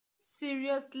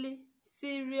Seriously,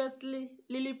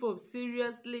 Lily Pope,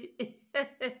 seriously.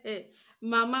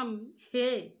 Mamam,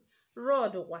 hey,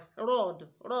 rod.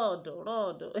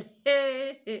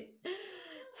 Hey,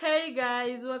 hey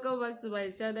guys, welcome back to my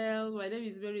channel. My name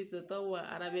is Mary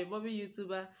Totowa, and I'm a Bobby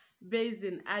YouTuber based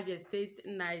in Abia State,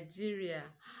 Nigeria.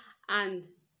 And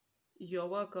you're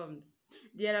welcome.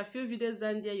 There are a few videos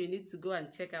down there you need to go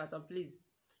and check out, and please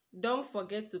don't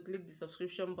forget to click the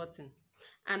subscription button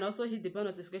and also hit the bell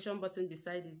notification button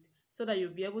beside it so that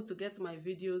you'll be able to get my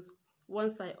videos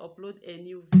once I upload a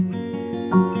new video.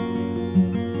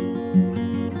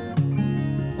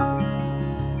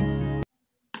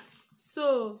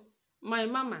 So my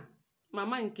mama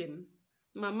Nkem,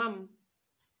 my mom,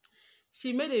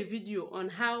 she made a video on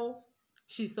how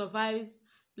she survives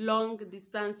long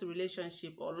distance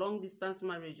relationship or long distance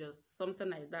marriage or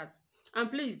something like that. And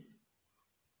please,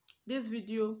 this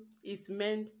video is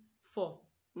meant for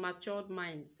matured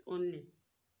minds only.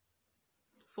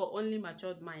 For only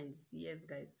matured minds. Yes,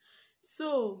 guys.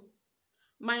 So,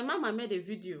 my mama made a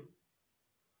video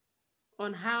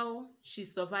on how she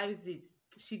survives it.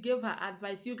 She gave her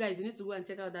advice. You guys, you need to go and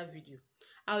check out that video.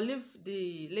 I'll leave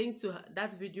the link to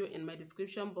that video in my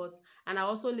description box, and I'll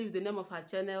also leave the name of her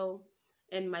channel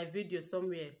in my video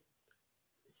somewhere.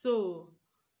 So,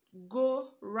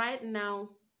 go right now,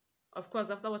 of course,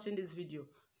 after watching this video.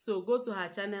 So, go to her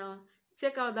channel,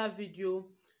 check out that video.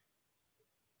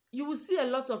 You will see a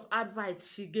lot of advice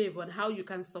she gave on how you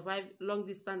can survive long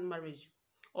distance marriage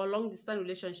or long distance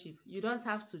relationship. You don't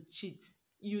have to cheat.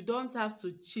 You don't have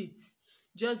to cheat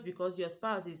just because your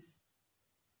spouse is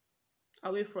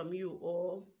away from you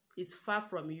or is far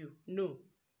from you. No.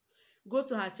 Go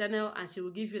to her channel and she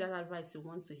will give you that advice you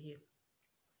want to hear.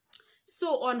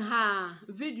 So on her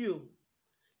video,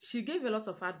 she gave a lot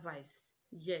of advice.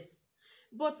 Yes.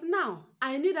 But now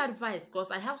I need advice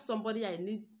because I have somebody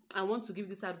I want to give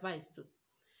this advice to.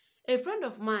 A friend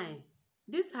of mine,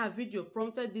 this her video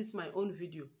prompted this my own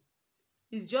video.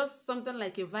 It's just something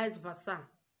like a vice versa.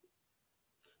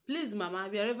 Please, mama,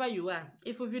 wherever you are,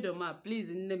 if you video ma, please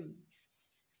name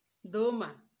Doma.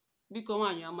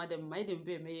 Because you are madam,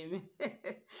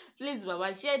 please,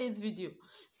 mama, share this video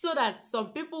so that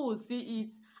some people will see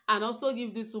it and also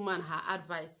give this woman her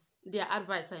advice. Their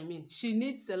advice, I mean. She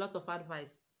needs a lot of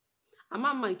advice.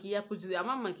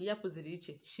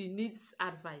 She needs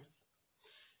advice.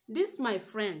 This my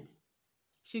friend,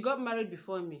 she got married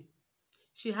before me.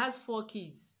 She has 4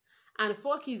 kids. And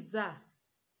 4 kids are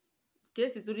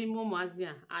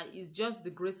is just the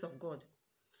grace of God.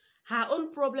 Her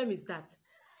own problem is that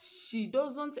she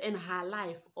doesn't in her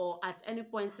life or at any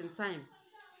point in time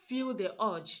feel the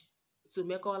urge to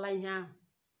make all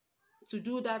to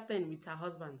do that thing with her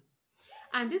husband.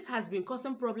 And this has been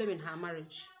causing problem in her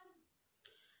marriage.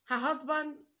 Her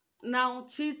husband now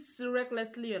cheats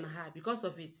recklessly on her because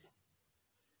of it.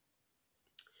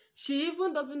 She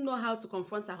even doesn't know how to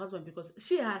confront her husband because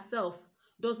she herself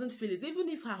doesn't feel it. Even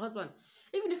if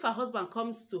her husband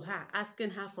comes to her asking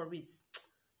her for it.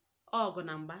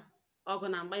 Ogonamba.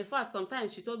 In fact,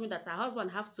 sometimes she told me that her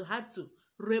husband had to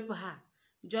rape her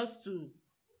just to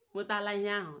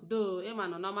though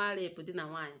normal rape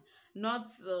not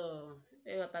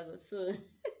so.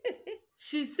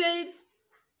 She said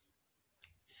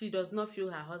she does not feel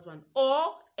her husband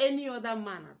or any other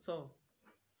man at all.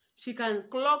 She can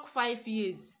clock 5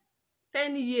 years,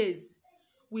 10 years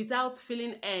without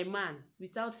feeling a man,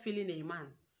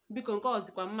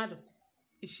 Because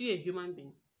is she a human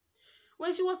being?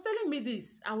 When she was telling me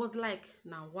this, I was like,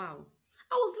 now wow.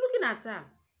 I was looking at her.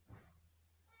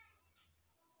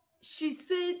 She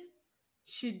said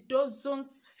she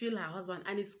doesn't feel her husband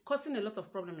and it's causing a lot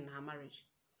of problem in her marriage.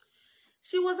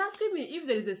 She was asking me if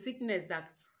there is a sickness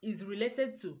that is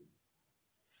related to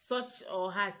such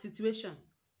or her situation.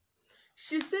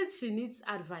 She said she needs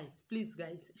advice. Please,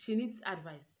 guys, she needs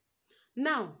advice.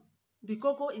 Now, the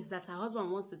cocoa is that her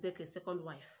husband wants to take a second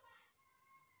wife.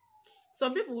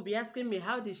 Some people will be asking me,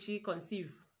 how did she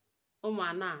conceive? Oh,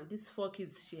 man, these 4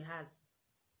 kids she has.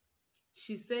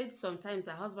 She said sometimes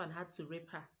her husband had to rape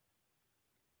her.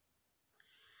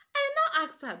 I now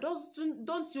asked her,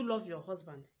 don't you love your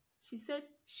husband? She said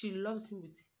she loves him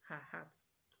with her heart.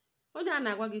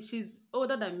 She's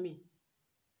older than me.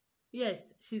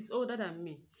 Yes, she's older than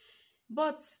me.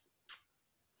 But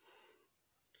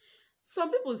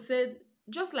some people said,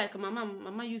 just like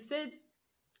Mama, you said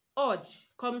urge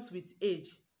comes with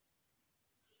age.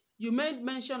 You made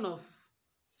mention of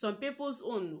some people's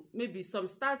own, maybe some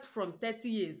starts from 30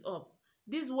 years up.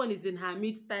 This one is in her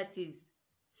mid-30s.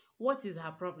 What is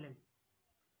her problem?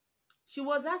 She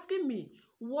was asking me,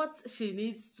 what she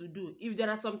needs to do. If there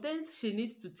are some things she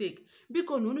needs to take,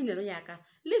 because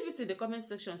leave it in the comment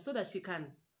section so that she can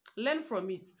learn from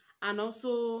it and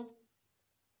also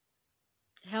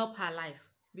help her life,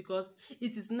 because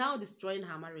it is now destroying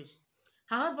her marriage.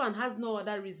 Her husband has no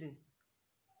other reason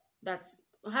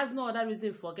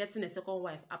for getting a second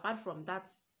wife apart from that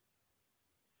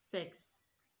sex.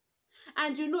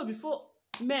 And you know, before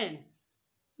men,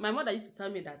 my mother used to tell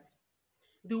me that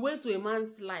the way to a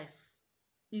man's life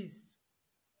is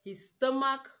his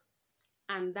stomach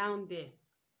and down there.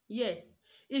 Yes,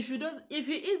 if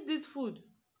he eats this food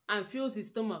and fills his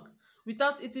stomach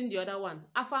without eating the other one,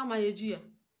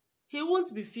 he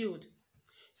won't be filled.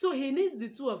 So he needs the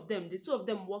two of them. The two of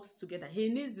them works together. He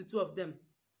needs the two of them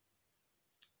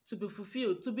to be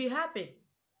fulfilled, to be happy.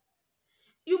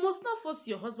 You must not force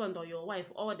your husband or your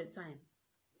wife all the time.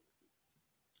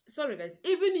 Sorry guys,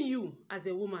 even you as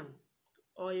a woman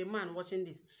or a man watching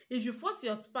this, if you force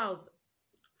your spouse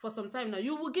for some time now,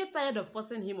 you will get tired of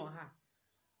forcing him or her.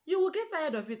 You will get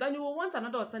tired of it and you will want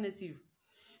another alternative.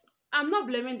 I'm not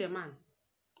blaming the man.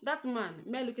 That man,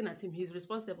 me looking at him, he's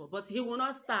responsible, but he will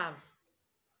not starve.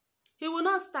 He will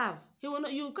not starve.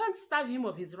 You can't starve him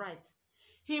of his rights.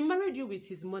 He married you with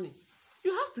his money.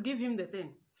 You have to give him the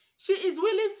thing. She is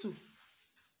willing to.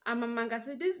 I'm a manga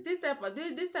say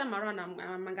this time around, I'm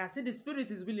a manga say the spirit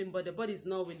is willing, but the body is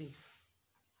not willing.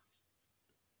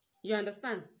 You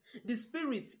understand? The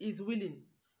spirit is willing,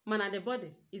 man, and the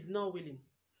body is not willing,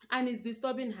 and it's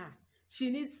disturbing her. She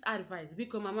needs advice.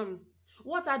 Because mama,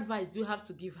 what advice do you have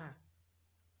to give her?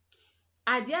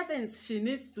 Are there things she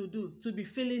needs to do to be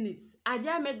feeling it? Are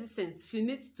there medicines she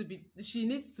needs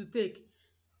to take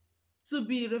to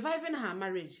be reviving her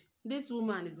marriage? This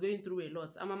woman is going through a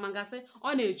lot. Amamanga say,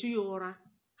 on a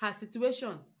her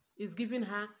situation is giving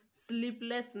her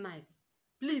sleepless nights.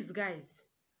 Please, guys,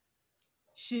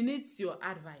 she needs your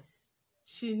advice.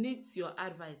 She needs your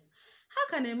advice.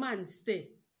 How can a man stay?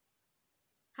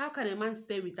 How can a man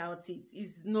stay without it?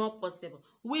 It's not possible.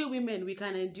 We women, we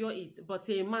can endure it, but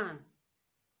a man,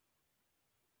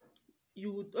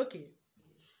 you would, okay,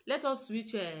 let us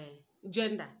switch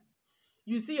gender.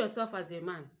 You see yourself as a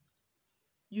man.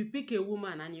 You pick a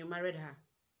woman and you married her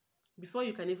before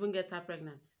you can even get her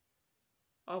pregnant.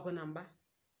 Ogo number.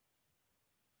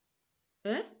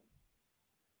 Eh?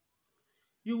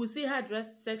 You will see her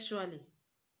dressed sexually.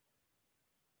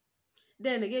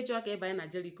 Then again, you are buying a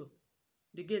Jericho.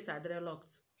 The gates are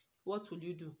locked. What will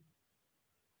you do?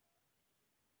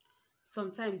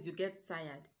 Sometimes you get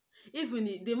tired. Even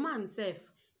the man self,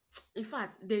 in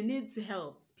fact, they need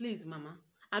help. Please, mama.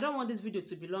 I don't want this video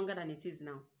to be longer than it is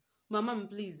now. Mama,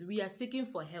 please, we are seeking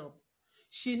for help.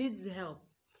 She needs help.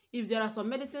 If there are some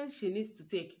medicines she needs to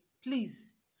take,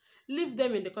 please, leave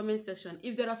them in the comment section.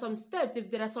 If there are some steps, if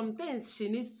there are some things she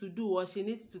needs to do or she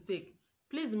needs to take,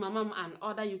 please, mama and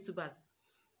other YouTubers,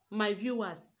 my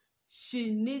viewers,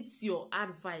 she needs your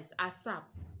advice ASAP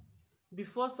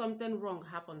before something wrong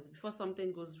happens, before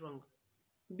something goes wrong.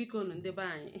 Biko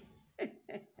ndebanye.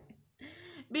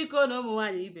 Biko no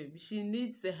mwani baby. She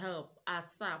needs help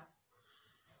ASAP.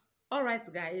 All right,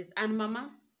 guys, and mama,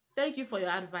 thank you for your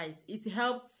advice. It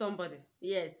helped somebody.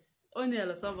 Yes, only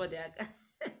somebody.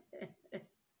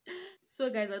 So,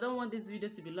 guys, I don't want this video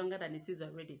to be longer than it is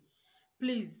already.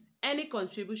 Please, any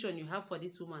contribution you have for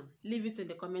this woman, leave it in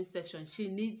the comment section. She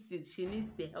needs it. She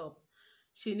needs the help.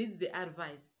 She needs the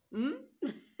advice.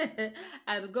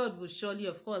 And God will surely,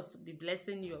 of course, be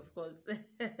blessing you, of course.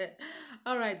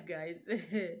 All right, guys.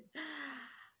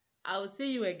 I will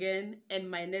see you again in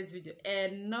my next video.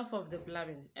 Enough of the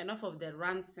blabbing. Enough of the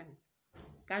ranting.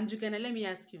 Kanjukene, let me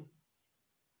ask you.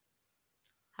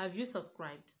 Have you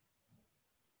subscribed?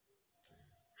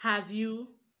 Have you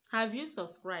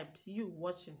subscribed? You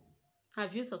watching?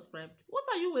 Have you subscribed? What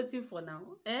are you waiting for now?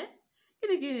 Eh?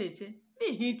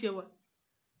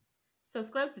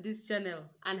 Subscribe to this channel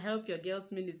and help your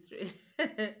girls ministry.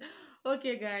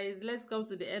 Okay, guys, let's come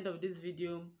to the end of this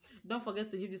video. Don't forget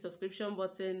to hit the subscription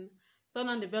button, turn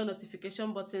on the bell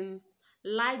notification button,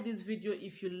 like this video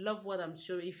if you love what I'm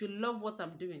showing. If you love what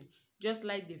I'm doing, just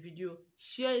like the video,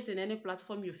 share it in any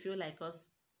platform you feel like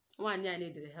us. One year I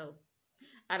need the help.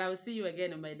 And I will see you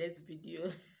again in my next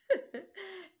video.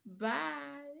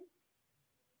 Bye.